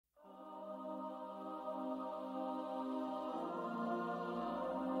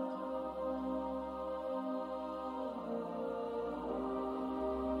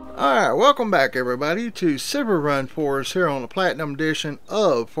Alright, welcome back everybody to Silverrun for us here on the Platinum Edition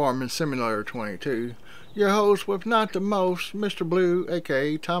of Farming Simulator 22. Your host with not the most, Mr. Blue,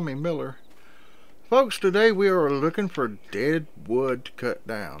 aka Tommy Miller. Folks, today we are looking for dead wood to cut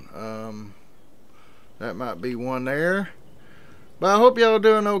down. That might be one there. But I hope y'all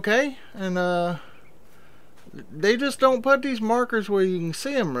doing okay. And they just don't put these markers where you can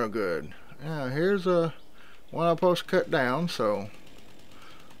see them real good. Here's one I'm supposed to cut down, so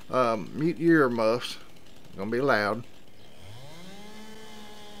mute your earmuffs. It's gonna be loud.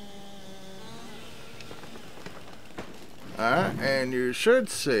 Alright, and you should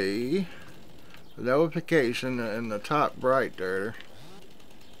see the notification in the top right there.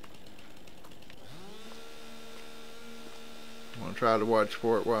 I'm gonna try to watch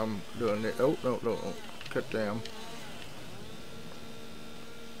for it while I'm doing it. Oh, no, cut down.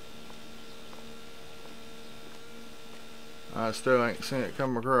 I still ain't seen it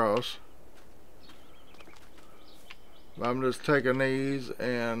come across. I'm just taking these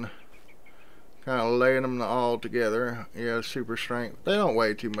and kind of laying them all together. Yeah, super strength. They don't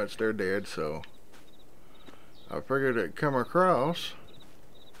weigh too much. They're dead, so I figured it'd come across.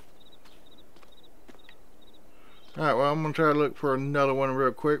 Alright, well, I'm going to try to look for another one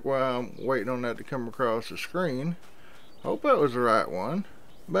real quick while I'm waiting on that to come across the screen. Hope that was the right one.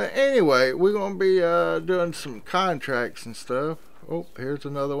 But anyway, we're going to be doing some contracts and stuff. Oh, here's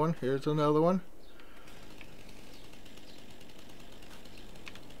another one. Here's another one.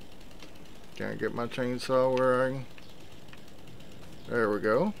 Can't get my chainsaw where I can. There we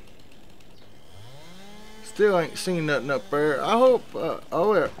go. Still ain't seen nothing up there. I hope,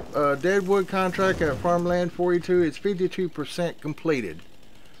 Deadwood contract at Farmland 42 is 52% completed.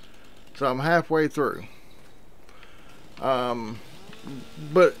 So I'm halfway through.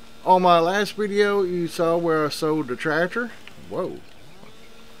 But on my last video, you saw where I sold the tractor. Whoa.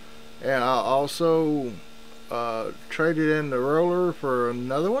 And I also traded in the roller for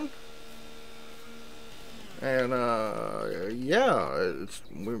another one. And yeah,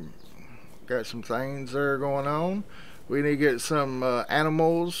 we've got some things there going on. We need to get some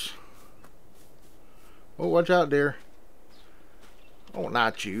animals. Oh, watch out, deer. Oh,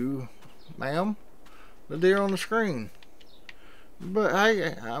 not you, ma'am. The deer on the screen. But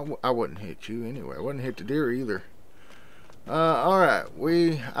I wouldn't hit you anyway. I wouldn't hit the deer either. Alright,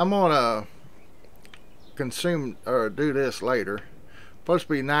 I'm gonna consume or do this later. Supposed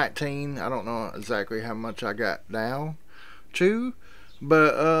to be 19. I don't know exactly how much I got down to,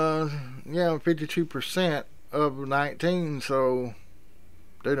 but yeah, 52% of 19, so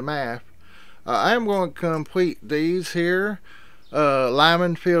do the math. I am going to complete these here.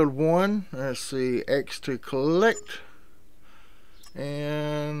 Lyman Field 1. Let's see, X to collect.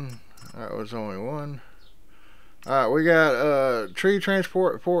 And that was only one. Alright, we got tree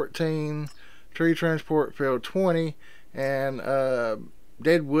transport 14, tree transport field 20, and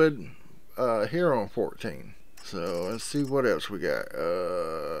deadwood here on 14. So let's see what else we got.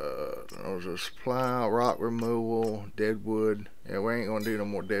 There's a supply, rock removal, deadwood. Yeah, we ain't gonna do no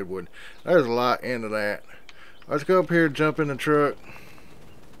more deadwood. There's a lot into that. Let's go up here, jump in the truck.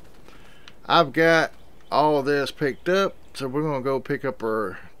 I've got all this picked up. So we're going to go pick up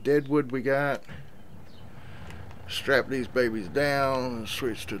our deadwood we got. Strap these babies down.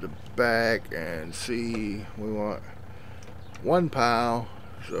 Switch to the back and see. We want one pile.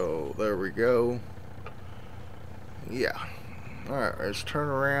 So there we go. Yeah. Alright, let's turn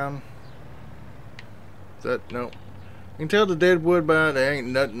around. Is that, nope. You can tell the deadwood by there ain't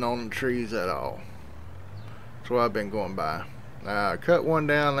nothing on the trees at all. That's what I've been going by. I cut one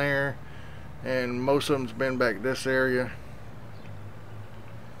down there. And most of them's been back this area.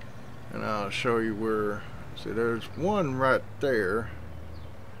 And I'll show you where. See, there's one right there.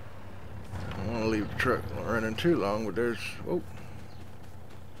 I don't want to leave the truck running too long, but there's. Oh.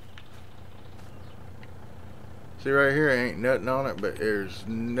 See right here, ain't nothing on it, but there's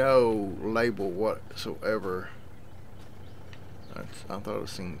no label whatsoever. I thought I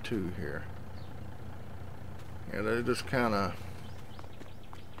seen two here. Yeah, they just kind of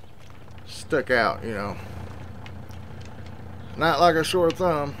stuck out, you know. Not like a sore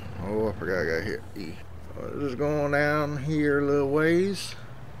thumb. Oh, I forgot I got hit E. Just going down here a little ways.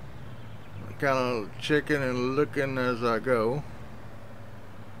 Kind of checking and looking as I go.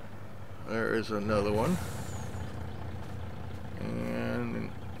 There is another one. And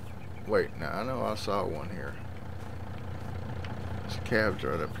wait, now I know I saw one here. This cab's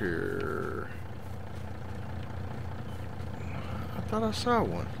right up here. I thought I saw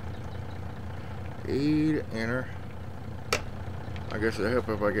one. E to enter. I guess it'll help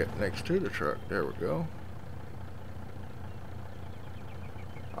if I get next to the truck. There we go.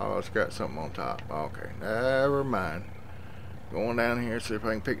 Oh, it's got something on top. Okay, never mind. Going down here, see if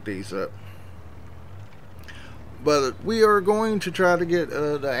I can pick these up. But we are going to try to get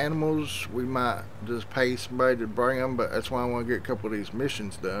the animals. We might just pay somebody to bring them, but that's why I want to get a couple of these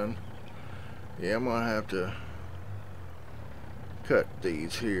missions done. Yeah, I'm going to have to cut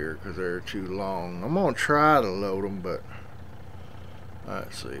these here because they're too long. I'm going to try to load them, but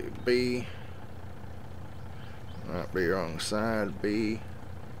let's see. B. Might be wrong side. B.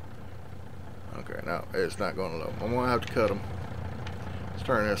 Okay, no, it's not going to load. I'm going to have to cut them. Let's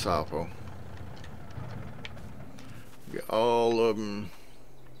turn this off, though. Get all of them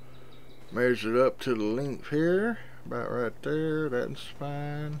measured up to the length here. About right there. That's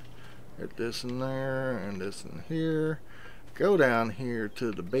fine. Get this in there and this in here. Go down here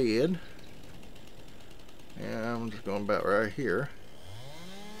to the bed. And I'm just going about right here.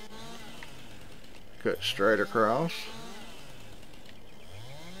 Cut straight across.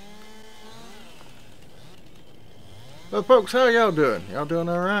 But folks, how y'all doing? Y'all doing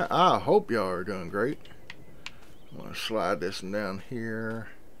alright? I hope y'all are doing great. I'm going to slide this down here,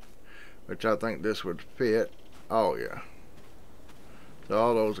 which I think this would fit. Oh yeah. So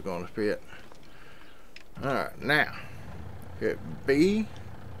all those are going to fit. Alright, now hit B.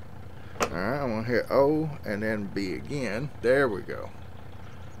 Alright, I'm going to hit O and then B again. There we go.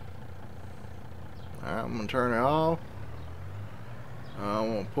 Alright, I'm going to turn it off. I'm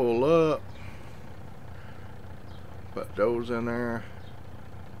going to pull up. Put those in there.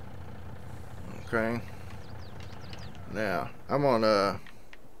 Okay. Now, I'm going to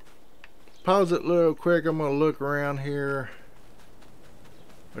pause it real quick. I'm going to look around here,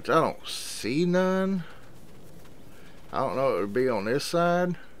 which I don't see none. I don't know if it would be on this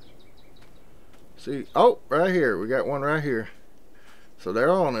side. See, oh, right here. We got one right here. So they're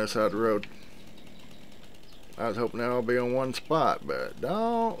all on this side of the road. I was hoping they'll all be on one spot, but it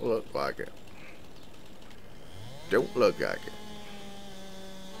don't look like it. Don't look like it.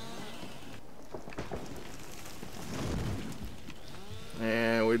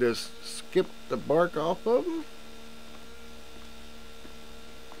 And we just skip the bark off of them.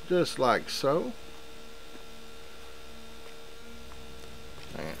 Just like so.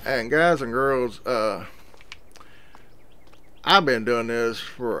 And guys and girls, I've been doing this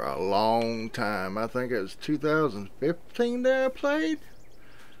for a long time. I think it was 2015 that I played.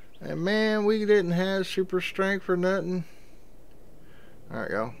 And man, we didn't have super strength for nothing. Alright,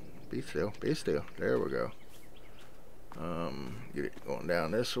 y'all. Be still. Be still. There we go. Get it going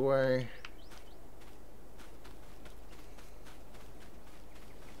down this way.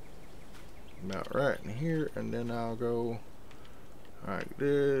 About right in here, and then I'll go like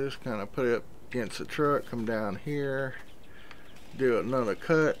this, kind of put it up against the truck, come down here, do another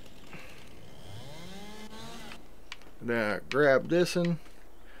cut. Then I grab this one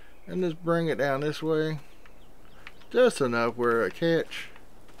and just bring it down this way, just enough where I catch,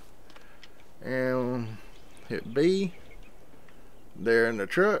 and hit B. There in the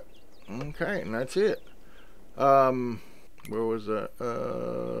truck. Okay, and that's it. Where was that?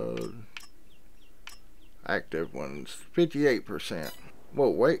 Active ones, 58%. Whoa,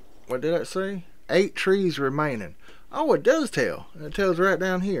 wait, what did I say? 8 trees remaining. Oh, it does tell. It tells right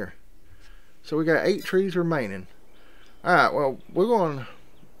down here. So we got 8 trees remaining. Alright, well, we're going to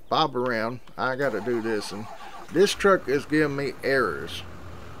bob around. I got to do this, and this truck is giving me errors.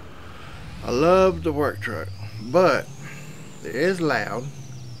 I love the work truck, but it is loud,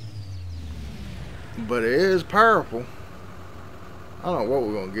 but it is powerful. I don't know what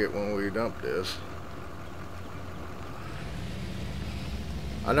we're going to get when we dump this.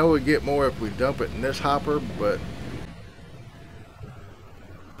 I know we get more if we dump it in this hopper, but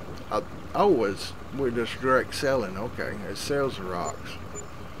we're just direct selling. Okay, it sells the rocks.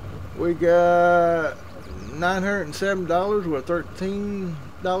 We got $907 with $13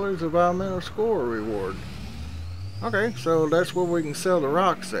 environmental score reward. Okay, so that's where we can sell the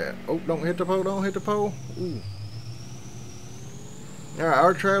rocks at. Oh, don't hit the pole, don't hit the pole. Ooh. Alright,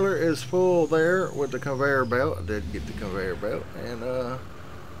 our trailer is full there with the conveyor belt. I did get the conveyor belt. And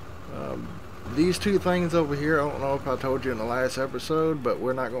these 2 things over here, I don't know if I told you in the last episode, but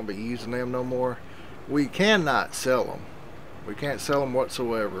we're not going to be using them no more. We cannot sell them. We can't sell them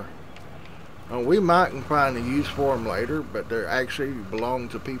whatsoever. We might find a use for them later, but they actually belong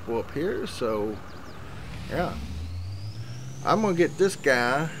to people up here, so yeah. I'm going to get this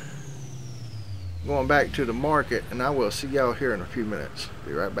guy going back to the market, and I will see y'all here in a few minutes.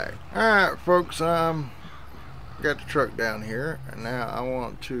 Be right back. Alright folks, got the truck down here, and now I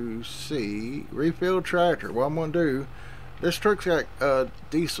want to see refill tractor. What I'm going to do, this truck's got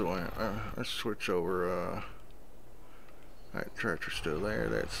diesel in it. Let's switch over. That tractor's still there.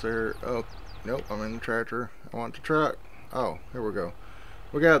 That's there. Oh, nope, I'm in the tractor. I want the truck. Oh, here we go.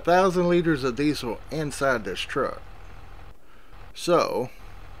 We got 1,000 liters of diesel inside this truck. So,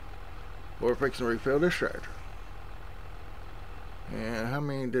 we're fixing to refill this tractor. And how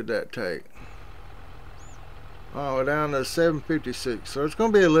many did that take? Oh, we're down to 756. So it's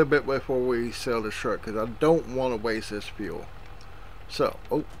going to be a little bit before we sell this truck, because I don't want to waste this fuel. So,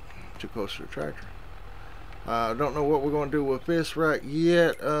 oh, too close to the tractor. I don't know what we're going to do with this right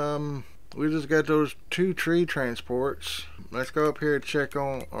yet. We just got those 2 tree transports. Let's go up here and check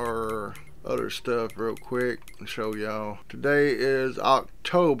on our other stuff real quick and show y'all. Today is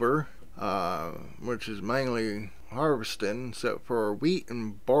October, which is mainly harvesting, except for wheat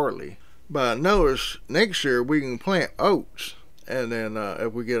and barley. But I noticed next year we can plant oats, and then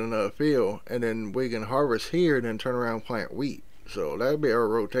if we get enough field, and then we can harvest here and then turn around and plant wheat. So that'll be our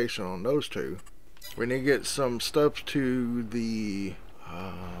rotation on those two. We need to get some stuff to the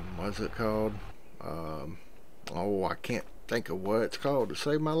what's it called? Oh, I can't think of what it's called to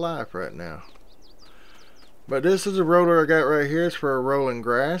save my life right now. But this is a roller I got right here. It's for rolling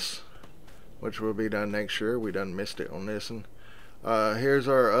grass, which will be done next year. We done missed it on this one. Here's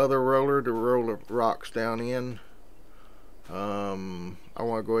our other roller to roll the rocks down in. I want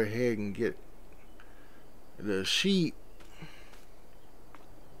to go ahead and get the sheep.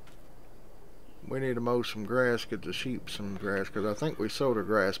 We need to mow some grass, get the sheep some grass, because I think we sold our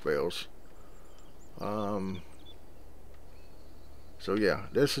grass bales. So yeah,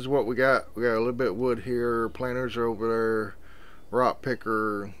 this is what we got. We got a little bit of wood here. Planters are over there. Rock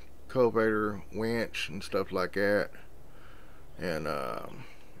picker, cultivator, winch, and stuff like that. And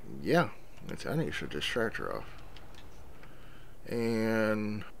yeah, I need to shut this tractor off.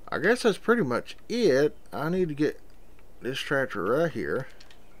 And I guess that's pretty much it. I need to get this tractor right here,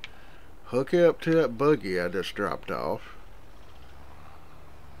 hook it up to that buggy I just dropped off,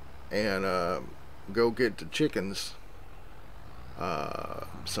 and go get the chickens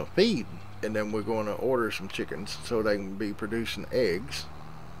some feed. And then we're going to order some chickens so they can be producing eggs.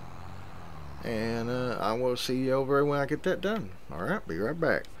 And I will see you over when I get that done. Alright, be right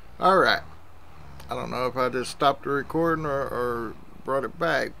back. Alright, I don't know if I just stopped the recording or brought it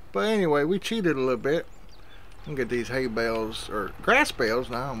back, but anyway, we cheated a little bit. I'm gonna get these hay bales, or grass bales.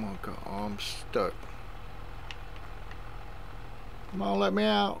 Now I'm gonna go. Oh, I'm stuck. Come on, let me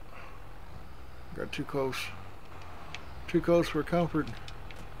out. Got too close. Too close for comfort.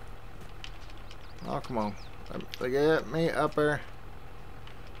 Oh, come on. Get me up there.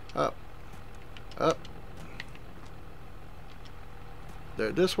 Up. Up.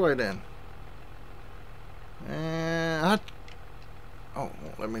 There, this way then. And oh,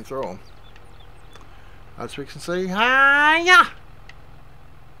 won't let me throw them. I was fixing to say, hiya!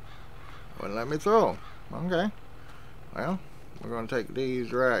 Wouldn't let me throw them. Okay. Well, we're going to take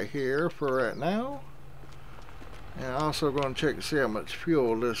these right here for right now. And also going to check to see how much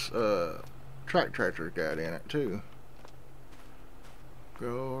fuel this tractor got in it too.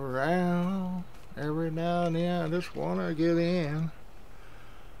 Go around every now and then. I just want to get in.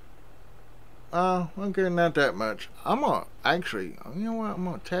 Okay, not that much. I'm gonna actually, you know what? I'm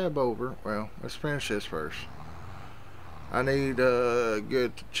gonna tab over. Well, let's finish this first. I need to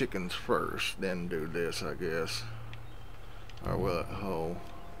get the chickens first, then do this, I guess. Or will it hoe?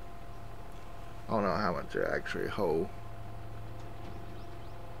 I don't know how much it actually hoe.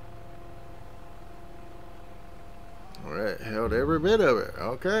 Well, that held every bit of it.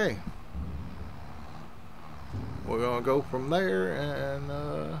 Okay. We're gonna go from there,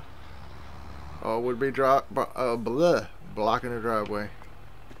 and would be blocking the driveway.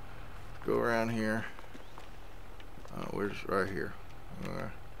 Let's go around here. We're just right here.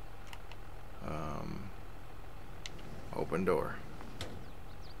 Open door.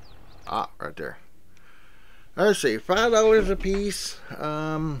 Ah, right there. Let's see, $5 a piece.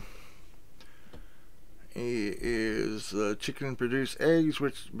 Is chicken produce eggs,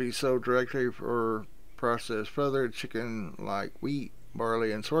 which be sold directly or processed further. Chicken like wheat,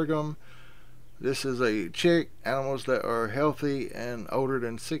 barley, and sorghum. This is a chick. Animals that are healthy and older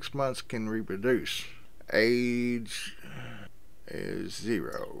than 6 months can reproduce. Age is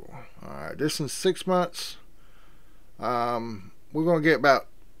 0. Alright, this is 6 months. We're going to get about,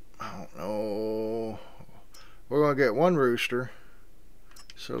 I don't know, we're going to get 1 rooster.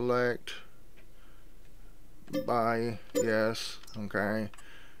 Select, buy, yes, okay.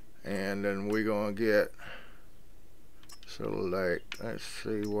 And then we're going to get, select, let's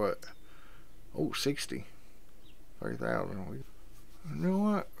see what, oh, 60. 30,000. You know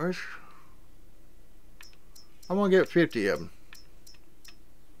what? I'm going to get 50 of them.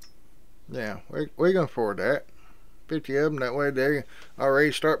 Yeah, we're going to afford that. 50 of them. That way they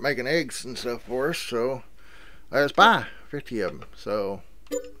already start making eggs and stuff for us. So let's buy 50 of them. So,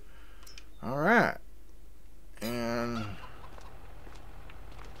 alright. And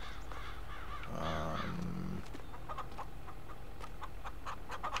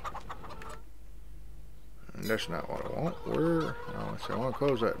that's not what I want. I want to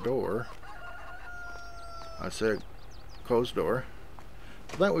close that door. I said close door.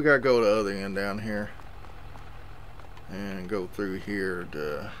 I think we gotta go to the other end down here and go through here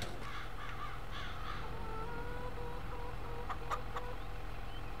to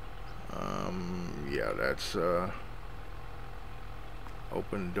yeah, that's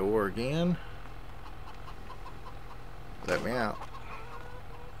open the door again. Let me out.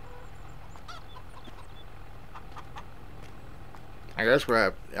 I guess we're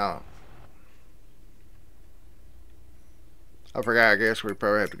at, I forgot, I guess we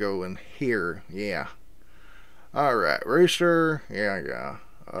probably have to go in here. Yeah. Alright, rooster. Yeah.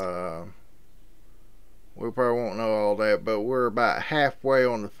 We probably won't know all that, but we're about halfway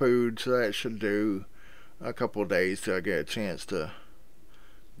on the food, so that should do a couple of days till I get a chance to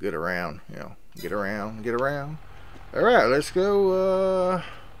get around, you know. Get around. Alright, let's go.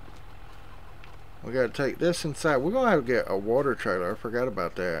 We gotta take this inside. We're gonna have to get a water trailer. I forgot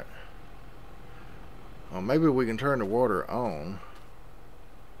about that. Well, maybe we can turn the water on.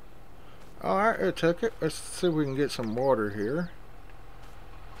 Alright, I took it. Let's see if we can get some water here.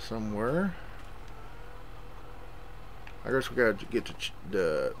 Somewhere. I guess we gotta get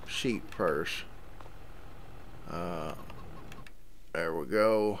the sheep first. There we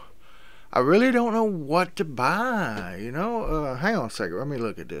go. I really don't know what to buy, you know. Hang on a second. Let me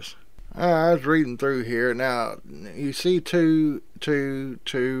look at this. I was reading through here. Now, you see 2, 2,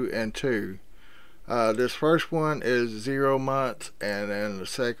 2, and 2. This first one is 0 months, and then the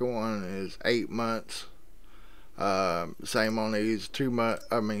second one is 8 months. Same on these 0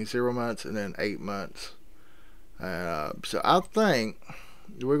 months, and then 8 months. So I think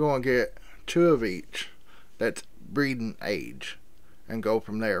we're going to get 2 of each. That's breeding age, and go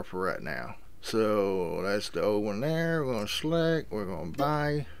from there for right now. So that's the old one there. We're going to select. We're going to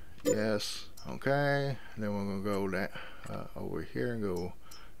buy. Yes. Okay. And then we're going to go down over here and go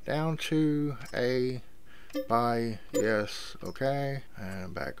down to a buy. Yes. Okay.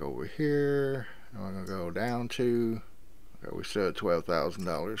 And back over here. And we're going to go down to. Okay, we still at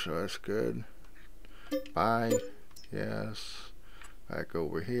 $12,000, so that's good. Buy. Yes. Back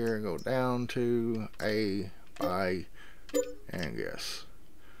over here and go down to a buy and yes.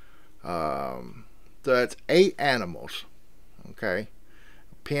 So that's 8 animals. Okay.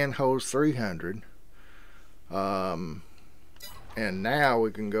 Pen holds 300. And now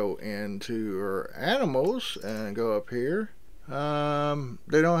we can go into our animals and go up here.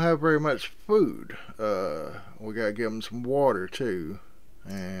 They don't have very much food. We gotta give them some water too.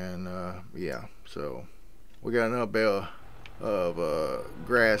 And yeah, so we got another bale of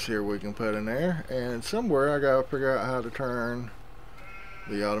grass here we can put in there. And somewhere I gotta figure out how to turn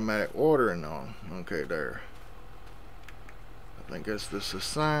the automatic watering on. Okay, there. I think that's just a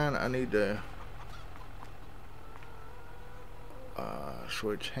sign. I need to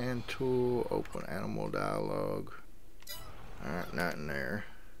switch hand tool, open animal dialog. Alright, not in there.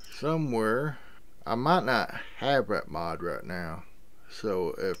 Somewhere. I might not have that mod right now.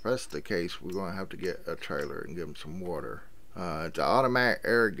 So if that's the case, we're going to have to get a trailer and give them some water. It's an automatic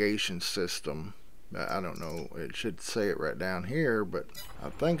irrigation system. I don't know. It should say it right down here, but I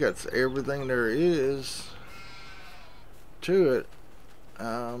think that's everything there is to it.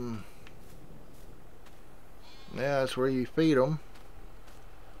 Yeah, that's where you feed them,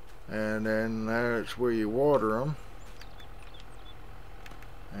 and then that's where you water them.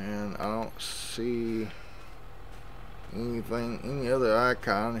 And I don't see anything, any other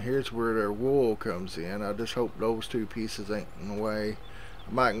icon. Here's where their wool comes in. I just hope those 2 pieces ain't in the way.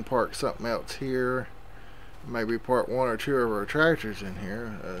 I might can park something else here. Maybe park 1 or 2 of our tractors in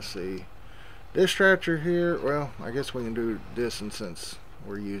here. Let's see. This tractor here, well, I guess we can do this, and since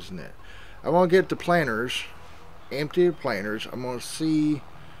we're using it. I want to get the planters, empty the planters. I'm going to see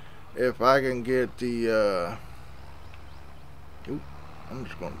if I can get the, I'm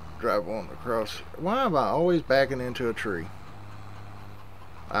just going to drive on across. Why am I always backing into a tree?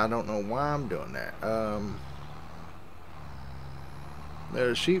 I don't know why I'm doing that.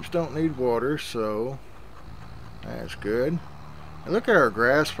 The sheep don't need water, so that's good. And look at our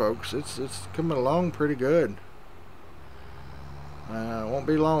grass, folks. It's coming along pretty good. It won't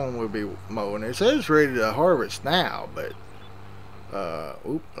be long we'll be mowing. It says it's ready to harvest now, but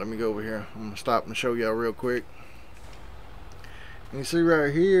let me go over here. I'm gonna stop and show y'all real quick. You see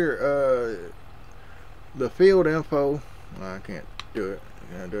right here, the field info. I can't do it.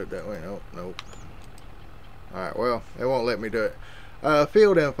 Can I do it that way? Nope, nope. Alright, well, it won't let me do it.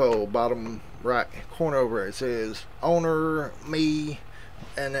 Field info, bottom right corner over it says owner, me,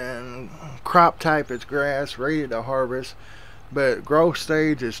 and then crop type is grass, ready to harvest, but growth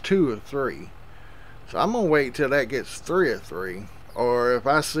stage is 2 of 3. So I'm gonna wait till that gets 3 of 3, or if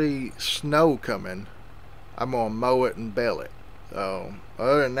I see snow coming, I'm gonna mow it and bale it. So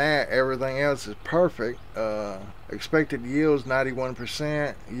other than that, everything else is perfect. Expected yields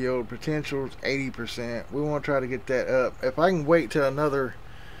 91%, yield potential is 80%. We want to try to get that up. If I can wait till another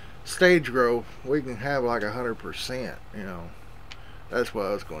stage growth, we can have like 100%. You know, that's what I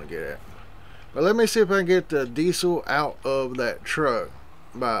was going to get at. But let me see if I can get the diesel out of that truck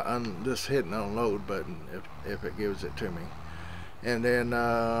by just hitting the unload button, if it gives it to me. And then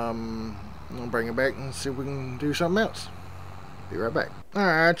I'm gonna bring it back and see if we can do something else. Be right back.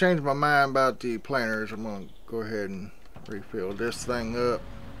 Alright, I changed my mind about the planters. I'm gonna go ahead and refill this thing up.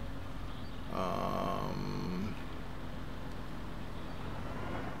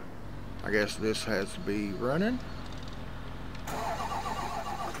 I guess this has to be running.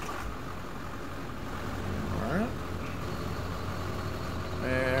 Alright.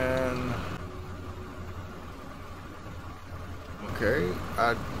 And okay,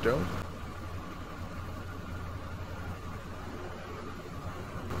 I don't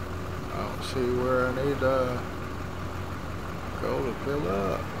see where I need to go to fill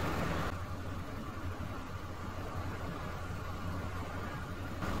up.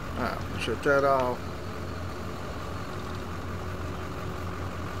 Alright, shut that off.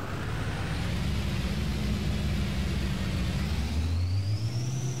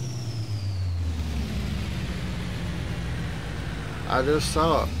 I just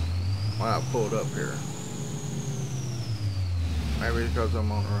saw it when I pulled up here. Maybe because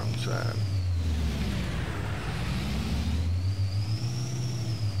I'm on the wrong side.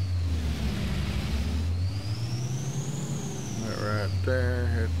 Right there,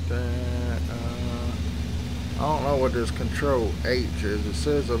 hit that. I don't know what this control H is. It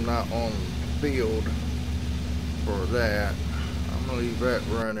says I'm not on field for that. I'm gonna leave that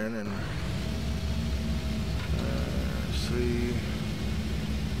running and see.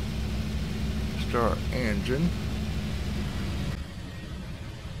 Start engine.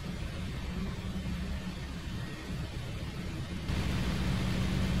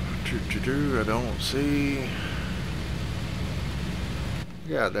 I don't see.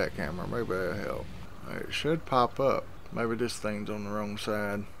 Yeah, that camera. Maybe that'll help. It should pop up. Maybe this thing's on the wrong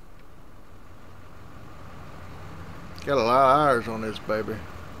side. Got a lot of hours on this baby.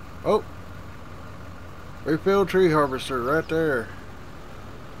 Oh! Refill tree harvester right there.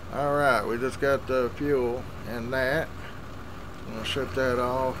 Alright, we just got the fuel and that. I'm gonna shut that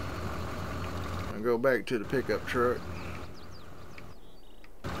off and go back to the pickup truck.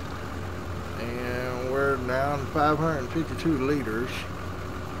 And we're down 552 liters.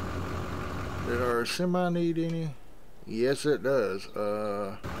 Did our semi need any? Yes, it does.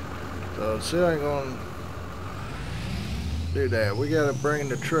 So still ain't gonna do that. We gotta bring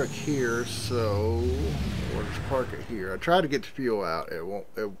the truck here, so we'll just park it here. I tried to get the fuel out. It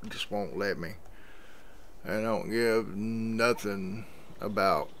just won't let me. I don't give nothing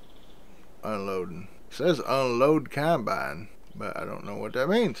about unloading. It says unload combine, but I don't know what that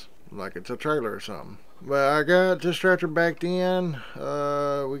means. Like it's a trailer or something. But I got this tractor backed in.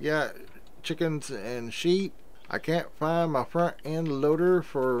 We got chickens and sheep. I can't find my front end loader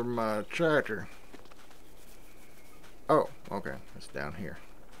for my tractor. Oh, okay, it's down here.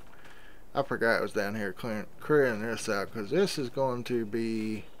 I forgot it was down here clearing this out, because this is going to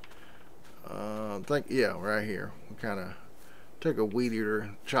be yeah, right here. We kind of took a weed eater,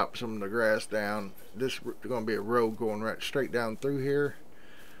 chopped some of the grass down. This is going to be a road going right straight down through here.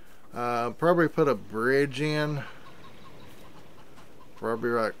 Probably put a bridge in, probably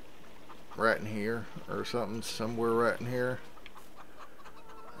like right in here or something, somewhere right in here,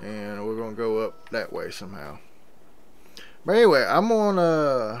 and we're gonna go up that way somehow. But anyway, I'm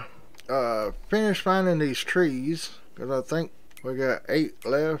gonna finish finding these trees, because I think we got 8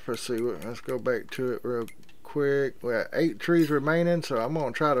 left. Let's see, let's go back to it real quick. We got 8 trees remaining, so I'm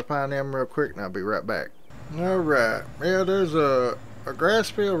gonna try to find them real quick and I'll be right back. Alright, yeah, there's a grass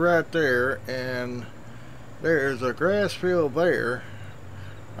field right there, and there's a grass field there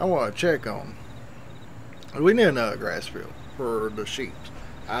I want to check on. We need another grass field for the sheep.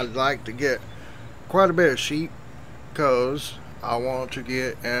 I'd like to get quite a bit of sheep, because I want to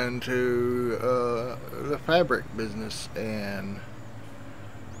get into the fabric business, and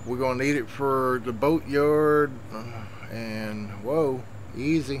we're gonna need it for the boat yard. And whoa,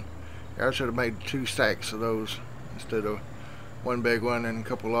 easy. I should have made 2 stacks of those instead of one big one and a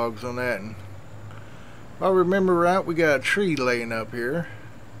couple logs on that. And if I remember right, we got a tree laying up here.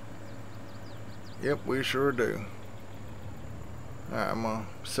 Yep, we sure do. Alright, I'm gonna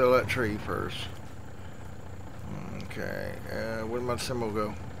sell that tree first. Okay, where'd my symbol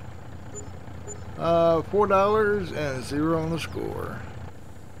go? $4 and 0 on the score.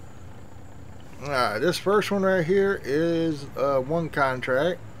 Alright, this first one right here is one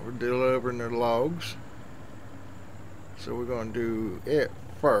contract. We're delivering the logs. So we're going to do it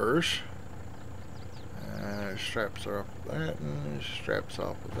first. Straps are off of that, and straps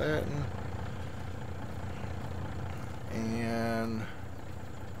off of that, and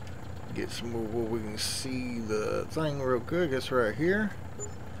get some more where we can see the thing real good. I guess right here.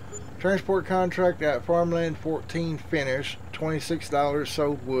 Transport contract at Farmland 14 finished. $26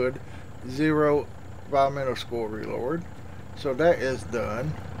 sold wood. 0 environmental score reload. So that is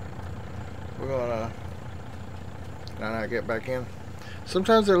done. We're gonna. Can I get back in?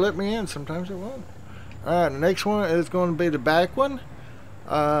 Sometimes they let me in, sometimes they won't. Alright, the next one is going to be the back one.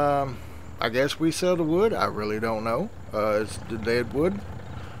 I guess we sell the wood. I really don't know. It's the dead wood.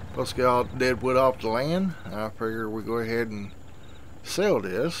 Let's get all the dead wood off the land. I figure we go ahead and sell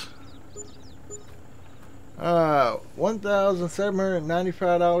this.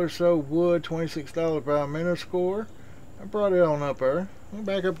 $1,795 sold wood, $26 environmental score. I brought it on up there. We're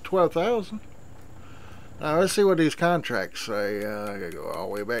back up to 12,000. Now let's see what these contracts say. I gotta go all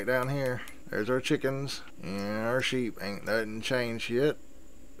the way back down here. There's our chickens and our sheep. Ain't nothing changed yet.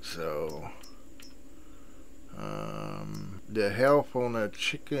 So the health on the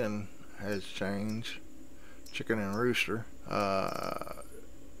chicken has changed. Chicken and rooster. The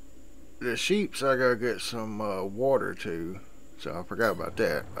sheeps I gotta get some water to, so I forgot about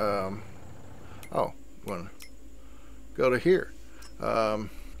that. Oh, gonna go to here.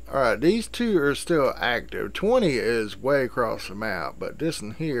 Alright, these two are still active. 20 is way across the map, but this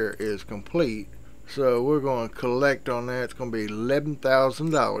one here is complete. So we're going to collect on that. It's going to be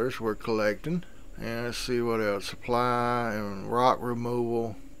 $11,000 we're collecting. And let's see what else. Supply and rock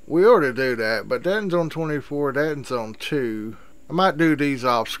removal. We ought to do that, but that one's on 24. That one's on 2. I might do these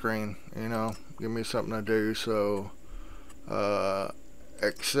off screen, you know, give me something to do. So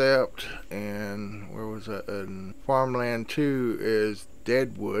accept, and where was that? And Farmland 2 is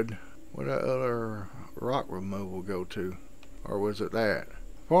deadwood. What other rock removal go to? Or was it that?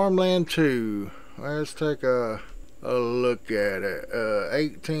 Farmland 2. Let's take a look at it.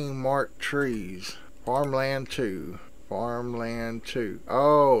 18 marked trees. Farmland 2. Farmland 2.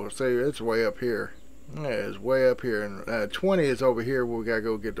 Oh, see, it's way up here. Yeah, it's way up here. And 20 is over here where we gotta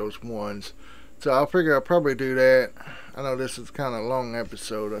go get those ones. So I figure I'll probably do that. I know this is kind of a long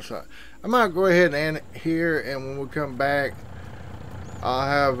episode. I might go ahead and end it here, and when we come back,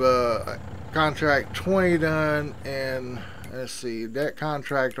 I'll have contract 20 done. And let's see, that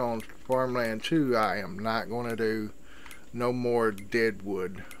contract on Farmland 2 I am not going to do. No more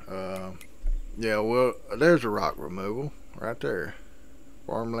deadwood. Yeah, well, there's a rock removal right there.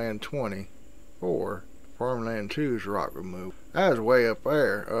 Farmland 24. Farmland 2's rock removal. That is way up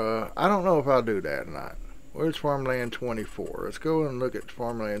there. I don't know if I'll do that or not. Where's Farmland 24? Let's go and look at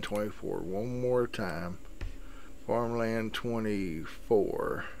Farmland 24 one more time. Farmland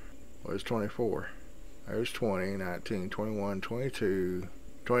 24. Where's 24? There's 20, 19, 21, 22,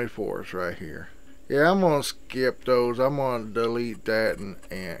 24 is right here. Yeah, I'm going to skip those. I'm going to delete that and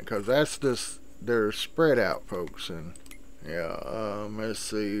because that's just, they're spread out, folks. And yeah, let's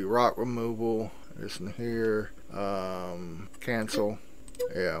see, rock removal. This in here. Cancel.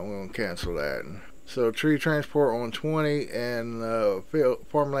 Yeah, I'm going to cancel that. So tree transport on 20 and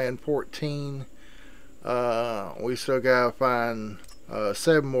Farmland 14. We still got to find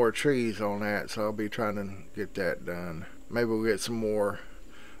 7 more trees on that, so I'll be trying to get that done. Maybe we'll get some more.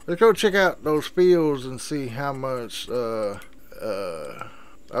 Let's go check out those fields and see how much oh,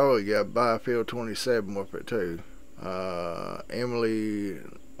 you got biofield 27 with it too. Emily,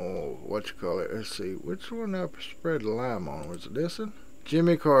 oh, what you call it? Let's see, which one I spread the lime on? Was it this one?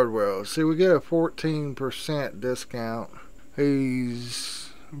 Jimmy Cardwell. See, we get a 14% discount. He's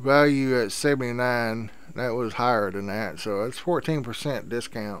value at 79. That was higher than that, so it's 14%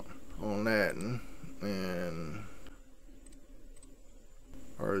 discount on that. And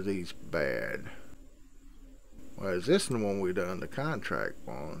or are these bad? Well, is this the one we done the contract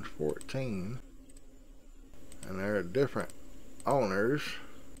on? 14, and they're different owners.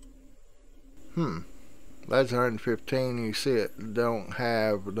 That's 115. You see it don't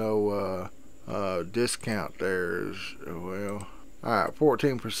have no discount there as well. Alright,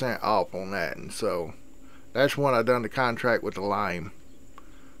 14% off on that, and so that's when I done the contract with the lime.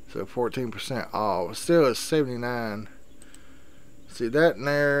 So 14% off. Still at 79. See, that in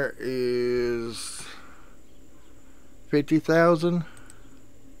there is 50,000.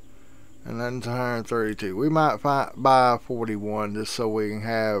 And that's 132. We might buy 41 just so we can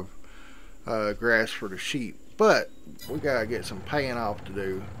have grass for the sheep. But we gotta get some paying off to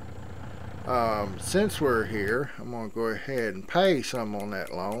do. Since we're here, I'm gonna go ahead and pay some on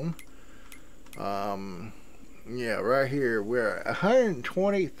that loan. Yeah, right here we're at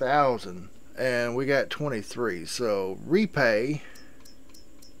 120,000 and we got 23. So repay.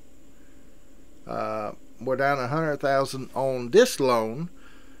 We're down 100,000 on this loan.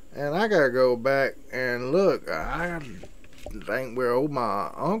 And I gotta go back and look. I think we owe my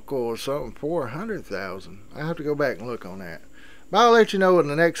uncle or something 400,000. I have to go back and look on that. But I'll let you know in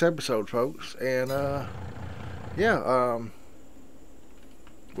the next episode, folks. And yeah,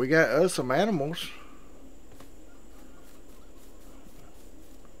 we got us some animals.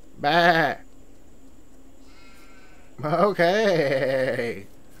 Bah. Okay.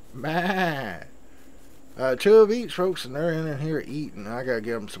 Bah. 2 of each, folks, and they're in here eating. I gotta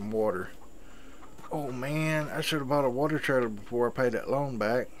get them some water. Oh man, I should have bought a water trailer before I paid that loan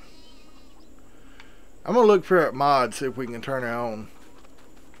back. I'm gonna look for that mod, see if we can turn it on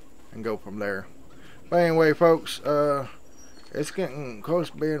and go from there. But anyway, folks, it's getting close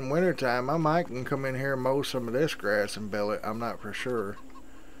to being winter time. I might can come in here and mow some of this grass and bale it. I'm not for sure.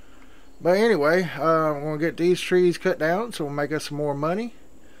 But anyway, I'm gonna get these trees cut down so we'll make us some more money.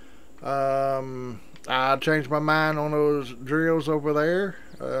 I changed my mind on those drills over there.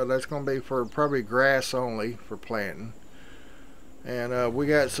 That's going to be for probably grass only for planting. And we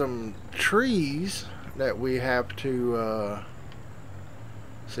got some trees that we have to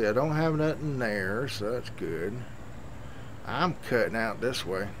see. I don't have nothing there, so that's good. I'm cutting out this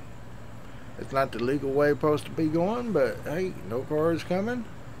way. It's not the legal way supposed to be going, but hey, no cars coming.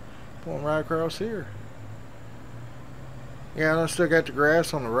 Pulling right across here. Yeah, and I still got the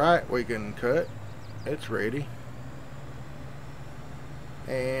grass on the right we can cut. It's ready.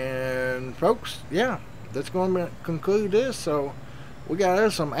 And folks, yeah, that's going to conclude this. So we got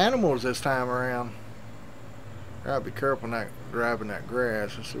us some animals this time around. Gotta be careful not driving that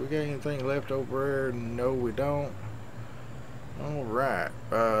grass. So we got anything left over there? No, we don't. Alright,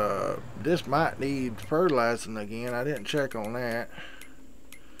 this might need fertilizing again. I didn't check on that.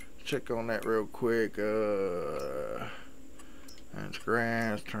 Check on that real quick. That's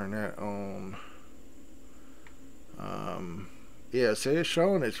grass. Turn that on. Yeah, see, it's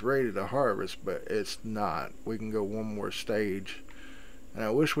showing it's ready to harvest, but it's not. We can go one more stage. And I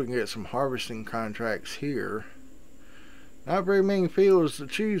wish we can get some harvesting contracts here. Not very many fields to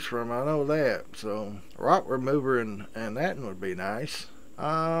choose from, I know that. So, rock remover and that one would be nice.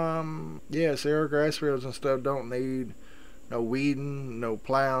 Yeah, see, our grass fields and stuff don't need no weeding, no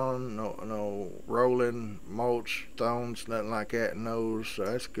plowing, no rolling, mulch, stones, nothing like that in those. So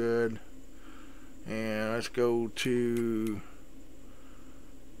that's good. And let's go to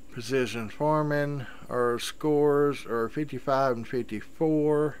precision farming. Our scores are 55 and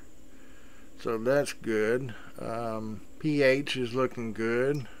 54, so that's good. pH is looking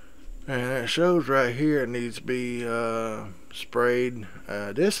good, and it shows right here it needs to be sprayed.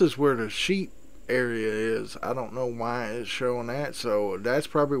 This is where the sheep area is. I don't know why it's showing that, so that's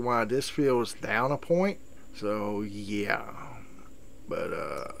probably why this field is down a point. So yeah, but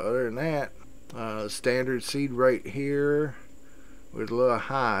other than that, standard seed rate here with a little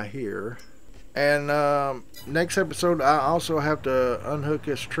high here. And next episode I also have to unhook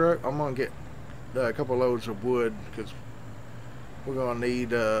this truck. I'm gonna get a couple loads of wood because we're gonna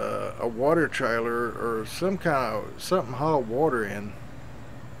need a water trailer or some kind of something to haul water in.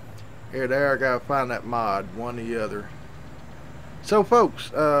 Here, there, I gotta find that mod, one or the other. So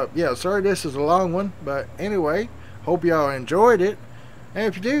folks, yeah, sorry this is a long one, but anyway, hope y'all enjoyed it. And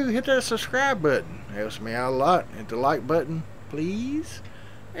if you do, hit that subscribe button. It helps me out a lot. Hit the like button, please.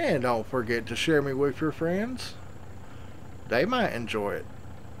 And don't forget to share me with your friends. They might enjoy it.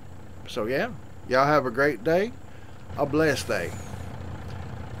 So yeah, y'all have a great day, a blessed day.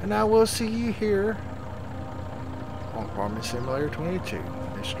 And I will see you here on Farming Simulator 22.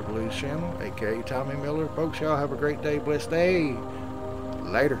 Mr. Blues channel, aka Tommy Miller. Folks, y'all have a great day, blessed day.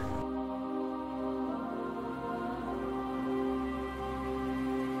 Later.